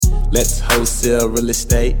Let's wholesale real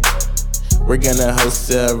estate. We're gonna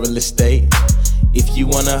wholesale real estate. If you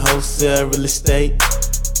wanna wholesale real estate,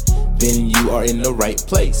 then you are in the right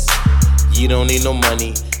place. You don't need no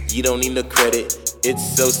money, you don't need no credit.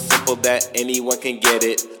 It's so simple that anyone can get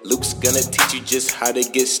it. Luke's gonna teach you just how to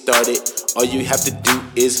get started. All you have to do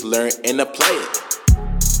is learn and apply it.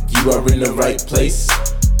 You are in the right place.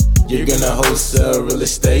 You're gonna wholesale real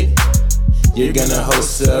estate. You're gonna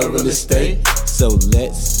wholesale real estate. So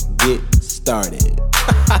let's get started.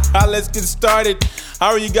 Let's get started. How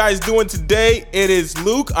are you guys doing today? It is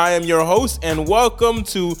Luke. I am your host, and welcome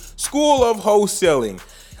to School of Wholesaling.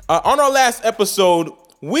 On our last episode,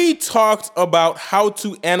 we talked about how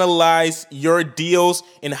to analyze your deals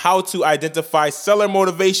and how to identify seller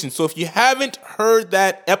motivation. So if you haven't heard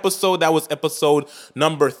that episode, that was episode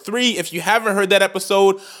number 3. If you haven't heard that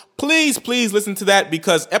episode, please listen to that,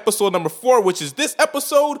 because episode number 4, which is this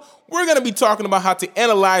episode, we're going to be talking about how to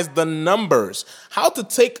analyze the numbers, how to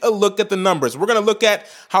take a look at the numbers. We're going to look at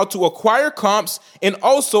how to acquire comps and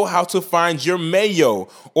also how to find your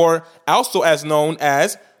MAYO, or also as known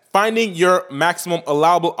as finding your maximum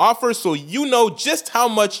allowable offer, so you know just how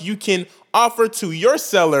much you can offer to your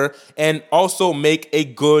seller and also make a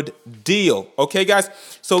good deal. Okay, guys?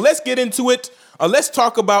 So let's get into it. Let's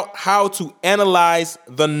talk about how to analyze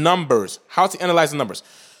the numbers.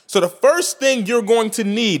 So the first thing you're going to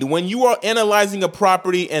need when you are analyzing a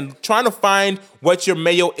property and trying to find what your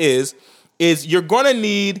MAYO is you're going to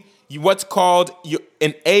need what's called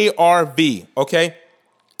an ARV, okay?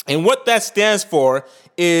 And what that stands for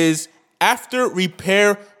is after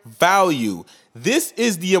repair value. This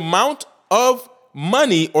is the amount of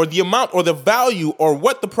money or the value or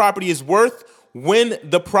what the property is worth when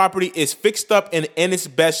the property is fixed up and in its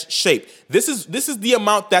best shape. This is the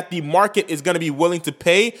amount that the market is going to be willing to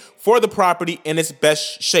pay for the property in its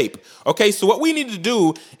best shape. Okay, so what we need to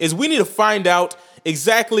do is we need to find out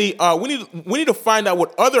exactly, we need to find out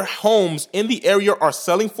what other homes in the area are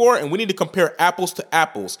selling for, and we need to compare apples to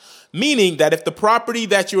apples. Meaning that if the property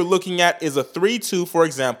that you're looking at is a 3-2, for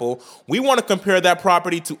example, we want to compare that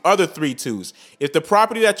property to other 3-2s. If the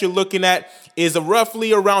property that you're looking at is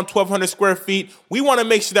roughly around 1,200 square feet, we want to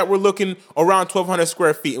make sure that we're looking around 1,200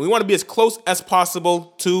 square feet. And we want to be as close as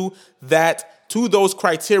possible to those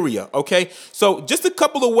criteria, okay? So just a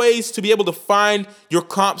couple of ways to be able to find your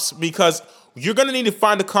comps, because you're going to need to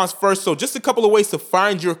find the comps first. So just a couple of ways to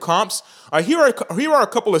find your comps. Here are a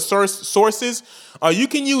couple of sources. You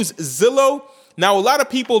can use Zillow. Now, a lot of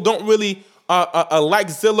people don't really like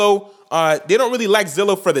Zillow. They don't really like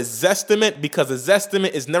Zillow for the Zestimate, because the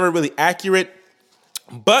Zestimate is never really accurate.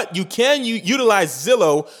 But you can utilize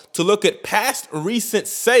Zillow to look at past recent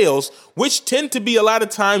sales, which tend to be a lot of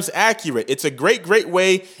times accurate. It's a great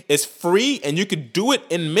way. It's free, and you could do it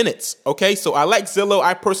in minutes. Okay, so I like Zillow.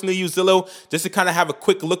 I personally use Zillow just to kind of have a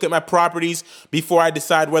quick look at my properties before I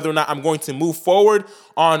decide whether or not I'm going to move forward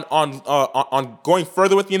on going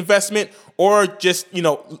further with the investment, or just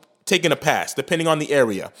taking a pass, depending on the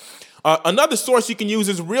area. Another source you can use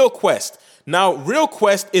is RealQuest. Now,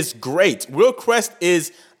 RealQuest is great. RealQuest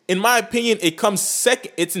is, in my opinion, it comes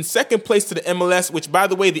second. It's in second place to the MLS, which, by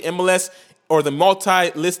the way, the MLS, or the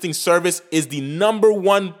multi-listing service, is the number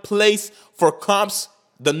one place for comps.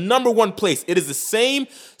 The number one place. It is the same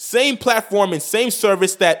platform and same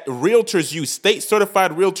service that realtors use. State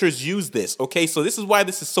certified realtors use this. Okay, so this is why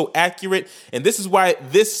this is so accurate, and this is why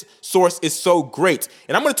this source is so great.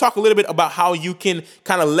 And I'm going to talk a little bit about how you can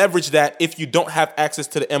kind of leverage that if you don't have access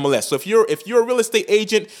to the MLS. So if you're a real estate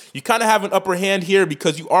agent, you kind of have an upper hand here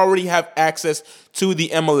because you already have access to the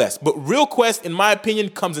MLS. But RealQuest, in my opinion,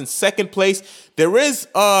 comes in second place. There is,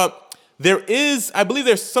 I believe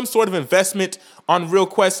there's some sort of investment on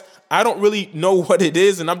RealQuest. I don't really know what it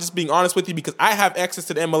is, and I'm just being honest with you because I have access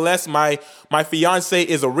to the MLS. My fiance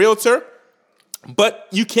is a realtor, but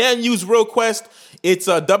you can use RealQuest. It's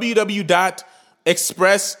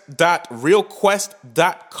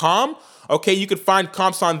www.express.realquest.com. Okay, you can find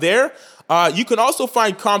comps on there. You can also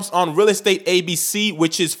find comps on Real Estate ABC,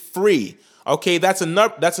 which is free. Okay, that's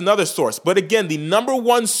another source. But again, the number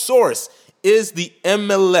one source is the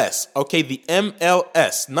MLS, okay, the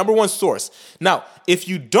MLS, number one source. Now, if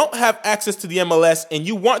you don't have access to the MLS and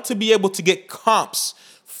you want to be able to get comps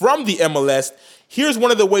from the MLS, here's one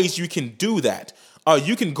of the ways you can do that.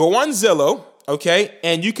 You can go on Zillow, okay,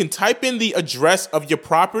 and you can type in the address of your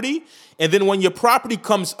property, and then when your property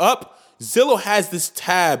comes up, Zillow has this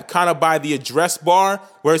tab kind of by the address bar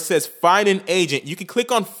where it says find an agent. You can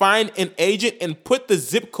click on find an agent and put the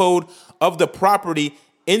zip code of the property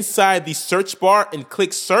inside the search bar and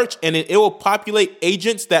click search, and it will populate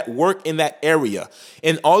agents that work in that area.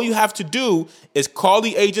 And all you have to do is call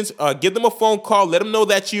the agents, give them a phone call, let them know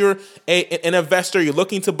that you're an investor, you're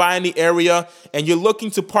looking to buy in the area, and you're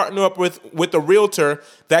looking to partner up with a realtor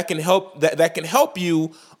that can help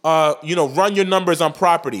you run your numbers on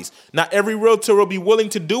properties. Not every realtor will be willing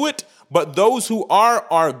to do it, but those who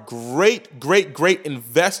are great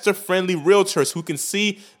investor-friendly realtors who can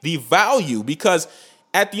see the value. Because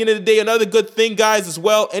at the end of the day, another good thing, guys, as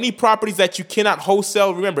well, any properties that you cannot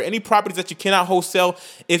wholesale, remember, any properties that you cannot wholesale,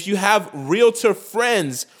 if you have realtor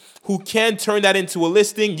friends who can turn that into a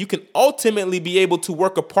listing, you can ultimately be able to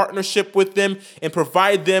work a partnership with them and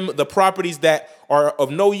provide them the properties that are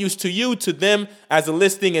of no use to you, to them as a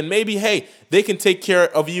listing. And maybe, hey, they can take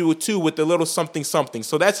care of you too with a little something.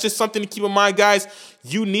 So that's just something to keep in mind, guys.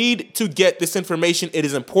 You need to get this information. It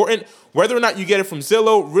is important. Whether or not you get it from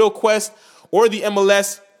Zillow, RealQuest, or the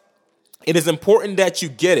MLS, it is important that you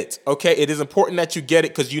get it, okay? It is important that you get it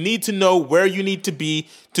because you need to know where you need to be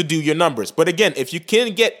to do your numbers. But again, if you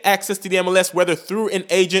can get access to the MLS, whether through an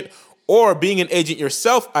agent or being an agent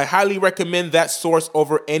yourself, I highly recommend that source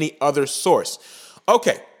over any other source.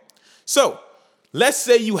 Okay, so let's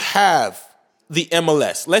say you have the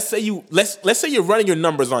MLS. Let's say you're running your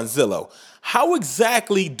numbers on Zillow. How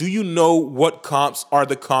exactly do you know what comps are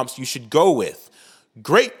the comps you should go with?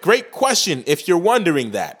 Great question if you're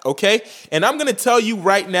wondering that, okay? And I'm going to tell you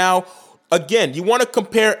right now, again, you want to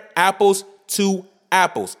compare apples to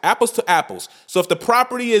apples. So if the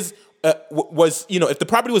property if the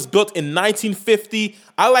property was built in 1950,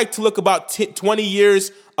 I like to look about 20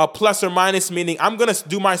 years plus or minus, meaning I'm going to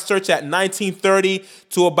do my search at 1930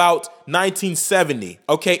 to about 1970,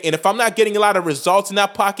 okay? And if I'm not getting a lot of results in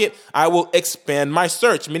that pocket, I will expand my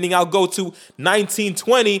search, meaning I'll go to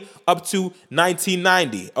 1920 up to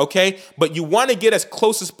 1990, okay? But you want to get as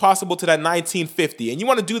close as possible to that 1950, and you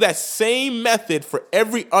want to do that same method for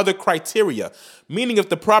every other criteria, meaning if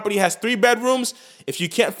the property has 3 bedrooms, if you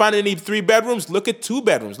can't find any 3 bedrooms, look at 2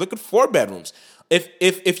 bedrooms, look at 4 bedrooms.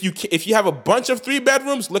 If you have a bunch of 3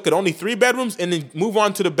 bedrooms, look at only 3 bedrooms and then move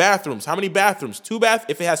on to the bathrooms. How many bathrooms? 2 bath.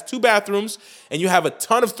 If it has 2 bathrooms and you have a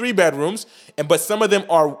ton of 3 bedrooms, but some of them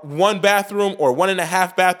are 1 bathroom or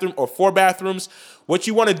 1.5 bathroom or 4 bathrooms, what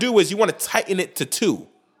you want to do is you want to tighten it to 2.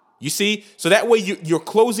 You see? So that way you're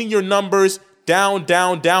closing your numbers down,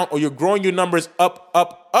 or you're growing your numbers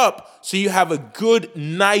up. So you have a good,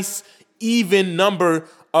 nice, even number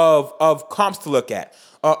of comps to look at.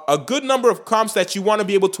 A good number of comps that you want to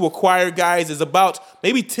be able to acquire, guys, is about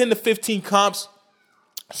maybe 10 to 15 comps.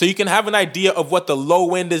 So you can have an idea of what the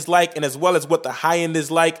low end is like and as well as what the high end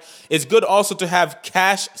is like. It's good also to have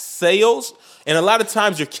cash sales. And a lot of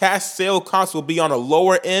times your cash sale comps will be on a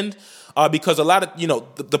lower end because a lot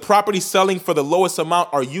of, the properties selling for the lowest amount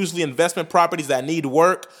are usually investment properties that need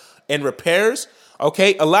work and repairs.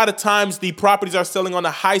 Okay, a lot of times the properties are selling on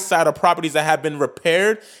the high side of properties that have been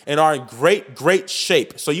repaired and are in great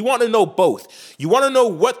shape. So you want to know both. You want to know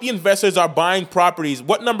what the investors are buying properties,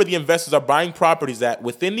 what number the investors are buying properties at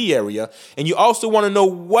within the area. And you also want to know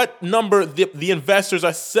what number the investors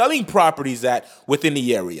are selling properties at within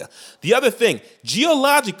the area. The other thing,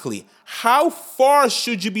 geologically, how far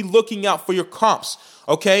should you be looking out for your comps?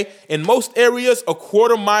 Okay, in most areas, a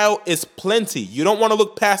quarter mile is plenty. You don't want to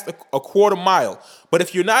look past a quarter mile. But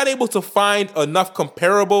if you're not able to find enough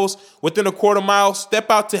comparables within a quarter mile, step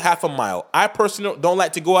out to half a mile. I personally don't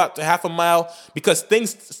like to go out to half a mile because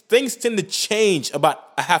things tend to change about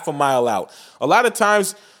a half a mile out. A lot of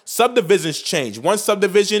times, subdivisions change. One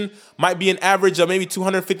subdivision might be an average of maybe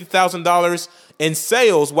 $250,000 in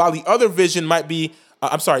sales, while the other subdivision might be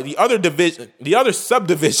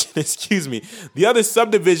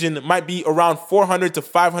around $400,000 to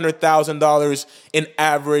 $500,000 in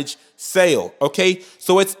average sale. Okay,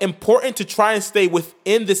 so it's important to try and stay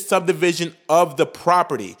within the subdivision of the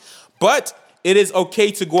property, but it is okay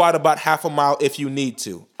to go out about half a mile if you need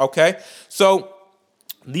to. Okay, so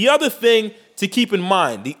the other thing to keep in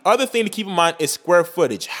mind is square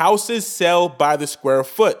footage. Houses sell by the square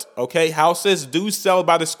foot, okay? Houses do sell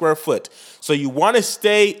by the square foot. So you want to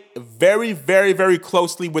stay very, very, very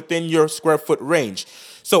closely within your square foot range.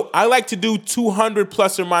 So I like to do 200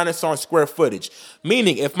 plus or minus on square footage,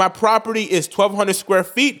 meaning if my property is 1,200 square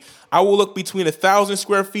feet, I will look between 1,000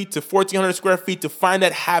 square feet to 1,400 square feet to find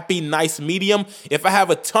that happy, nice medium. If I have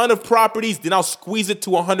a ton of properties, then I'll squeeze it to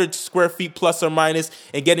 100 square feet plus or minus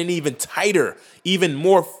and get an even tighter, even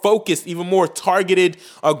more focused, even more targeted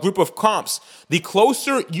group of comps. The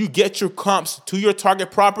closer you get your comps to your target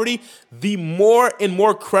property, the more and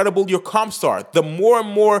more credible your comps are, the more and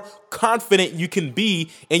more confident you can be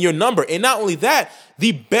in your number. And not only that,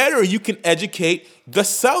 the better you can educate the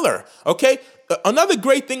seller, okay? Another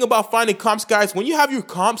great thing about finding comps, guys, when you have your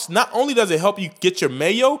comps, not only does it help you get your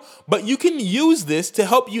Mayo, but you can use this to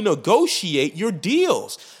help you negotiate your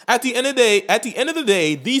deals. At the end of the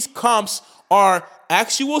day, these comps are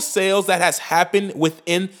actual sales that has happened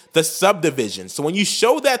within the subdivision. So when you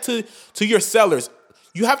show that to your sellers,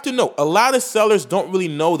 you have to know, a lot of sellers don't really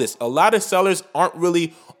know this. A lot of sellers aren't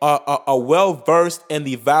really well-versed in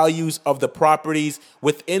the values of the properties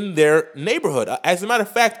within their neighborhood. As a matter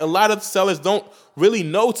of fact, a lot of sellers don't really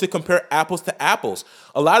know to compare apples to apples.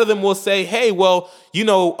 A lot of them will say, hey, well,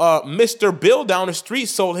 Mr. Bill down the street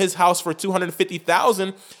sold his house for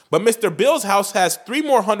 $250,000, but Mr. Bill's house has 3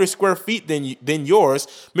 more hundred square feet than yours.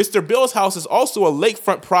 Mr. Bill's house is also a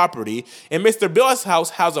lakefront property, and Mr. Bill's house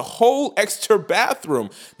has a whole extra bathroom.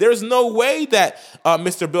 There's no way that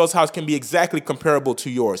Mr. Bill's house can be exactly comparable to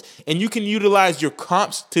yours, and you can utilize your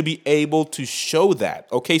comps to be able to show that.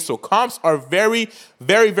 Okay, so comps are very,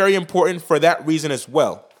 very, very important for that reason as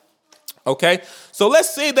well. Okay, so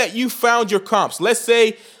let's say that you found your comps. Let's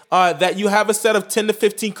say that you have a set of 10 to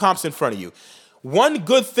 15 comps in front of you. One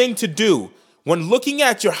good thing to do when looking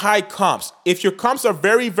at your high comps, if your comps are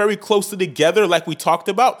very, very closely together, like we talked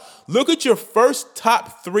about, look at your first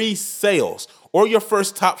top 3 sales or your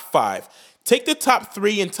first top 5. Take the top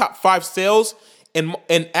 3 and top 5 sales and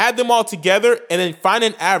add them all together and then find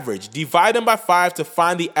an average. Divide them by 5 to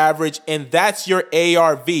find the average, and that's your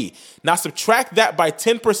ARV. Now subtract that by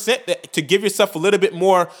 10% to give yourself a little bit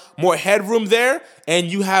more headroom there, and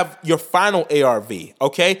you have your final ARV,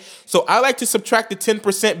 okay? So I like to subtract the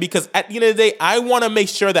 10% because at the end of the day, I want to make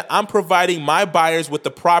sure that I'm providing my buyers with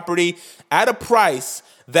the property at a price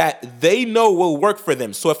that they know will work for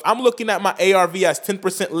them. So if I'm looking at my ARV as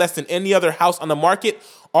 10% less than any other house on the market,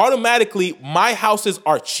 automatically my houses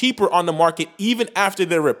are cheaper on the market even after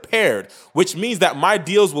they're repaired, which means that my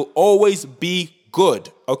deals will always be good,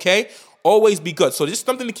 okay? Always be good. So just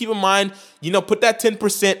something to keep in mind, put that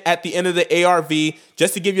 10% at the end of the ARV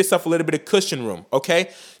just to give yourself a little bit of cushion room, okay?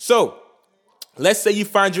 So let's say you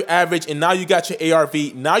find your average and now you got your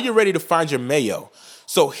ARV. Now you're ready to find your Mayo.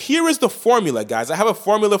 So here is the formula, guys. I have a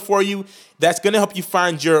formula for you that's going to help you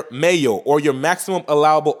find your Mayo or your maximum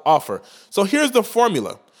allowable offer. So here's the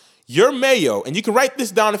formula. Your Mayo, and you can write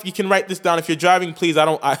this down if you can write this down. If you're driving, please,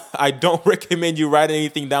 I don't recommend you writing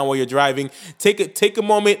anything down while you're driving. Take a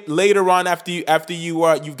moment later on after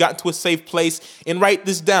you've gotten to a safe place and write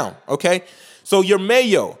this down, okay? So your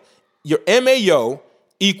Mayo, your MAO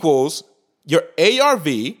equals your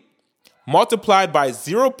ARV multiplied by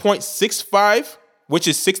 0.65, which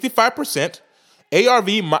is 65%,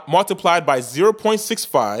 ARV multiplied by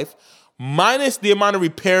 0.65 minus the amount of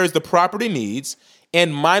repairs the property needs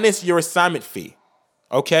and minus your assignment fee,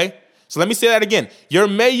 okay? So let me say that again. Your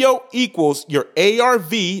Mayo equals your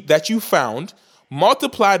ARV that you found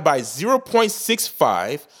multiplied by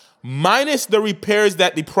 0.65 minus the repairs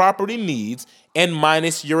that the property needs and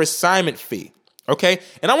minus your assignment fee, okay?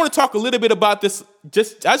 And I want to talk a little bit about this. I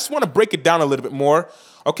just want to break it down a little bit more,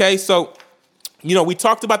 okay? So we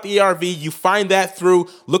talked about the ARV. You find that through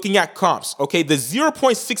looking at comps. Okay, the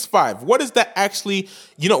 0.65. What is that actually?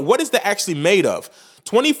 What is that actually made of?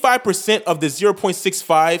 25% of the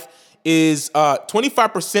 0.65 is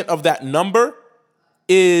 25% of that number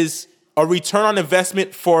is a return on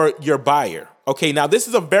investment for your buyer. Okay, now this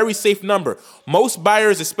is a very safe number. Most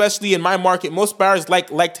buyers, especially in my market, most buyers like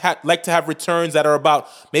to have returns that are about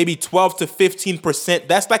maybe 12 to 15%.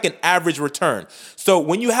 That's like an average return. So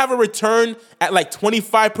when you have a return at like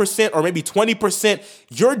 25% or maybe 20%,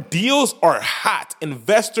 your deals are hot.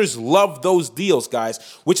 Investors love those deals, guys,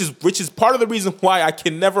 which is part of the reason why I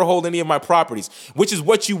can never hold any of my properties, which is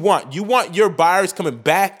what you want. You want your buyers coming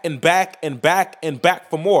back and back and back and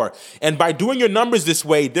back for more. And by doing your numbers this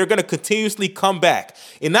way, they're going to continuously come back.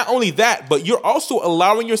 And not only that, but you're also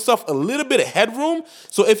allowing yourself a little bit of headroom.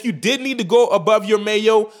 So if you did need to go above your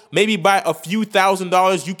Mayo, maybe by a few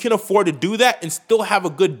 $1,000s, you can afford to do that and still have a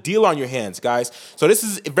good deal on your hands, guys. So this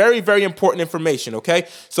is very, very important information, okay?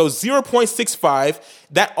 So 0.65,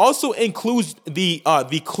 that also includes the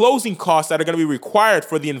closing costs that are going to be required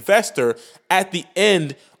for the investor at the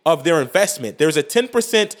end of their investment. There's a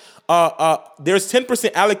 10% there's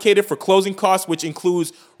 10% allocated for closing costs, which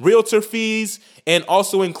includes realtor fees and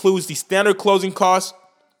also includes the standard closing costs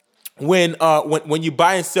when you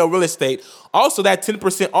buy and sell real estate. Also, that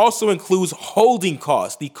 10% also includes holding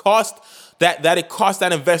costs, the cost that it costs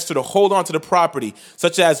that investor to hold on to the property,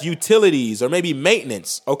 such as utilities or maybe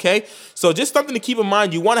maintenance, okay? So just something to keep in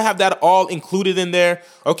mind. You want to have that all included in there,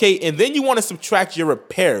 okay? And then you want to subtract your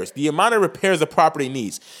repairs, the amount of repairs the property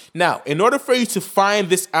needs. Now, in order for you to find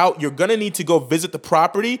this out, you're going to need to go visit the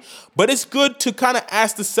property, but it's good to kind of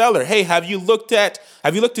ask the seller, hey, have you looked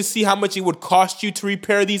to see how much it would cost you to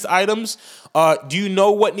repair these items? Do you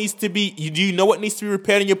know what needs to be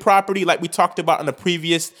repaired in your property? Like we talked about in a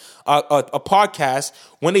previous a podcast,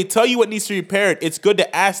 when they tell you what needs to be repaired, it's good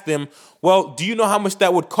to ask them, well, do you know how much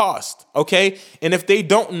that would cost? Okay. And if they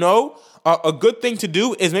don't know, a good thing to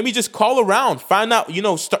do is maybe just call around, find out,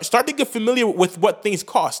 start to get familiar with what things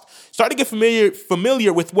cost. Start to get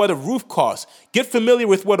familiar with what a roof costs. Get familiar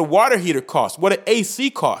with what a water heater costs, what an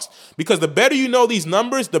AC costs. Because the better you know these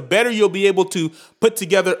numbers, the better you'll be able to put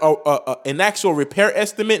together an actual repair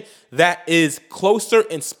estimate that is closer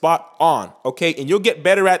and spot on, okay? And you'll get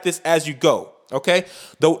better at this as you go. Okay,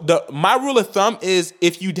 my rule of thumb is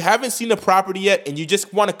if you haven't seen the property yet and you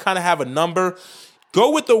just want to kind of have a number, go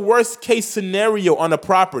with the worst case scenario on the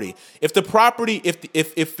property. If the property,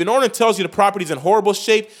 if an owner tells you the property is in horrible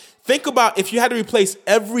shape, think about if you had to replace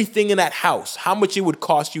everything in that house, how much it would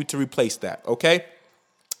cost you to replace that. Okay.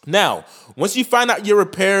 Now, once you find out your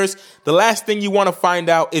repairs, the last thing you want to find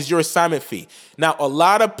out is your assignment fee. Now, a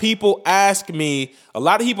lot of people ask,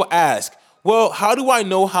 well, how do I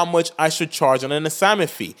know how much I should charge on an assignment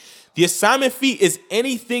fee? The assignment fee is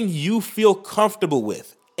anything you feel comfortable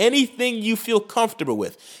with. Anything you feel comfortable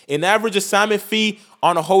with. An average assignment fee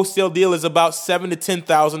on a wholesale deal is about $7,000 to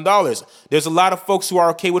 $10,000. There's a lot of folks who are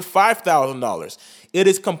okay with $5,000. It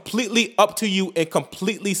is completely up to you and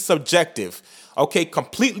completely subjective. Okay,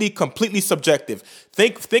 completely subjective.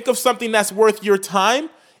 Think of something that's worth your time,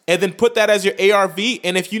 and then put that as your ARV.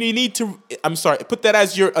 And if you put that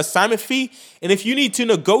as your assignment fee. And if you need to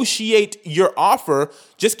negotiate your offer,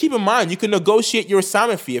 just keep in mind, you can negotiate your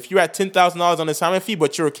assignment fee. If you're at $10,000 on assignment fee,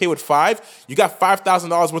 but you're okay with $5,000, you got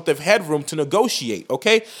 $5,000 worth of headroom to negotiate,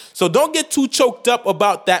 okay? So don't get too choked up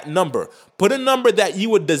about that number. Put a number that you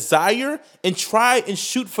would desire and try and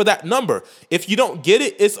shoot for that number. If you don't get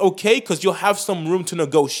it, it's okay because you'll have some room to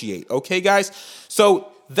negotiate, okay, guys? So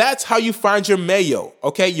that's how you find your Mayo,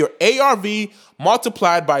 okay? Your ARV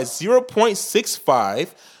multiplied by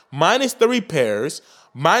 0.65 minus the repairs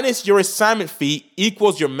minus your assignment fee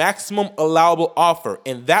equals your maximum allowable offer,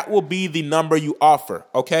 and that will be the number you offer,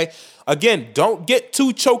 okay? Again, don't get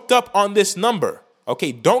too choked up on this number,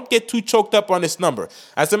 okay? Don't get too choked up on this number.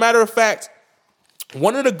 As a matter of fact,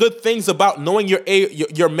 one of the good things about knowing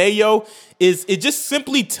your Mayo is it just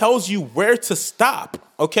simply tells you where to stop,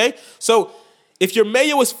 okay? So if your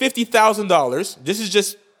Mayo is $50,000, this is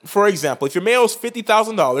just for example, if your Mayo is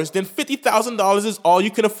 $50,000, then $50,000 is all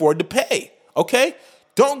you can afford to pay, okay?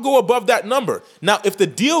 Don't go above that number. Now, if the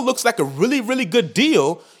deal looks like a really, really good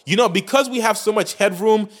deal, because we have so much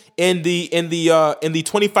headroom in the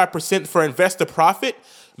 25% for investor profit,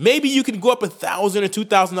 maybe you can go up $1,000 or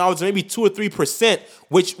 $2,000, maybe 2 or 3%,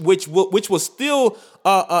 which will still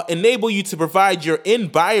enable you to provide your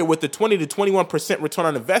end buyer with the 20 to 21% return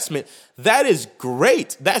on investment. That is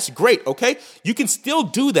great. That's great. Okay, you can still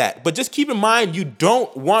do that, but just keep in mind you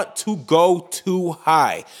don't want to go too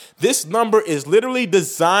high. This number is literally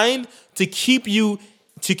designed to keep your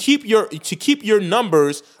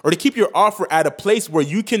numbers, or to keep your offer at a place where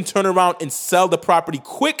you can turn around and sell the property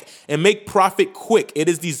quick and make profit quick. It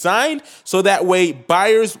is designed so that way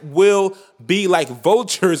buyers will be like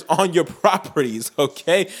vultures on your properties,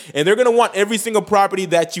 okay? And they're going to want every single property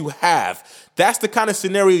that you have. That's the kind of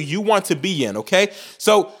scenario you want to be in, okay?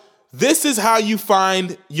 So this is how you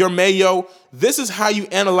find your Mayo. This is how you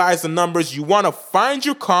analyze the numbers. You want to find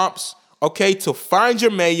your comps, okay, to find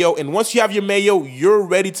your Mayo. And once you have your Mayo, you're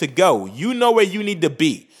ready to go. You know where you need to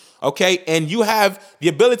be, okay? And you have the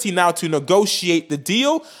ability now to negotiate the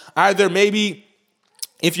deal. Either maybe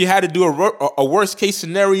if you had to do a worst case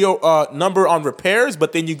scenario number on repairs,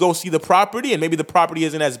 but then you go see the property and maybe the property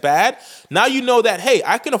isn't as bad. Now you know that, hey,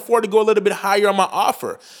 I can afford to go a little bit higher on my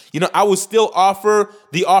offer. I would still offer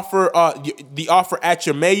the offer at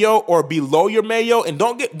your Mayo or below your Mayo. And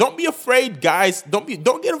don't be afraid, guys. Don't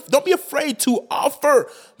be afraid to offer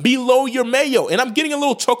below your Mayo. And I'm getting a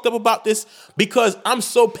little choked up about this because I'm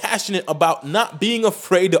so passionate about not being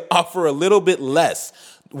afraid to offer a little bit less.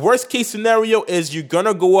 Worst case scenario is you're going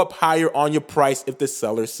to go up higher on your price if the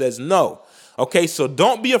seller says no. Okay, so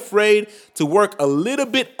don't be afraid to work a little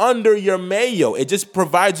bit under your mayo. It just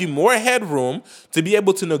provides you more headroom to be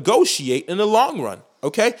able to negotiate in the long run.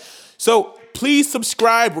 Okay, so please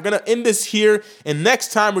subscribe. We're going to end this here. And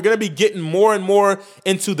next time, we're going to be getting more and more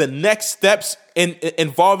into the next steps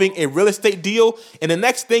involving a real estate deal. And the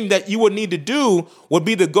next thing that you would need to do would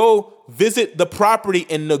be to go visit the property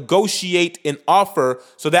and negotiate an offer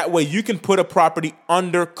so that way you can put a property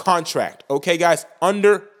under contract. Okay, guys,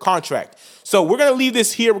 under contract. So we're going to leave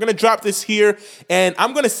this here. We're going to drop this here, and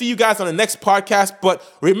I'm going to see you guys on the next podcast. But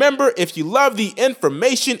remember, if you love the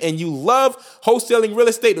information and you love wholesaling real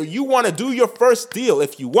estate, or you want to do your first deal,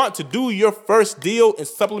 if you want to do your first deal and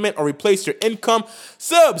supplement or replace your income,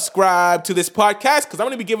 subscribe to this podcast because I'm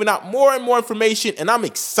going to be giving out more and more information, and I'm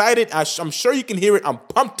excited. I'm sure you can hear it. I'm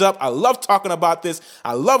pumped up. I love talking about this.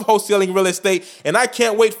 I love wholesaling real estate, and I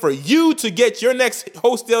can't wait for you to get your next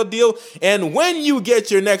wholesale deal. And when you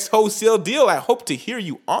get your next wholesale deal, I hope to hear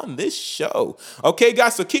you on this show. Okay,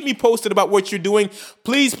 guys, so keep me posted about what you're doing.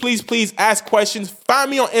 Please, please, please ask questions. Find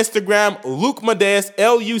me on Instagram, Luke Madeus,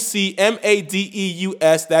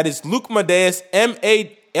 LucMadeus. That is Luke Madeus,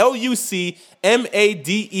 LucMadeus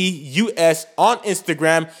on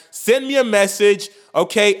Instagram. Send me a message.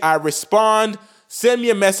 Okay, I respond. Send me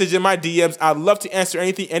a message in my DMs. I'd love to answer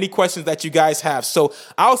any questions that you guys have. So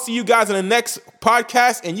I'll see you guys in the next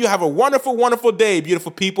podcast, and you have a wonderful, wonderful day,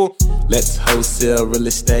 beautiful people. Let's wholesale real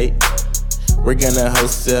estate. We're gonna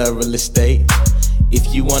wholesale real estate.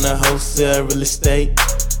 If you wanna wholesale real estate,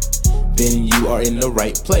 then you are in the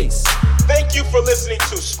right place. Thank you for listening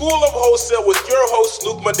to School of Wholesale with your host,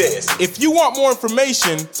 Luke Madeus. If you want more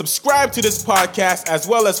information, subscribe to this podcast as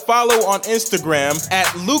well as follow on Instagram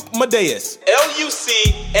at Luke Madeus, LucMadeus.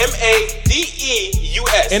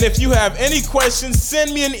 And if you have any questions,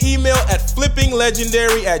 send me an email at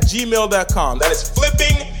flippinglegendary@gmail.com. That is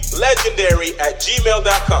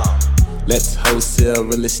flippinglegendary@gmail.com. Let's wholesale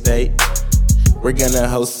real estate. We're gonna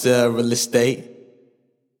wholesale real estate.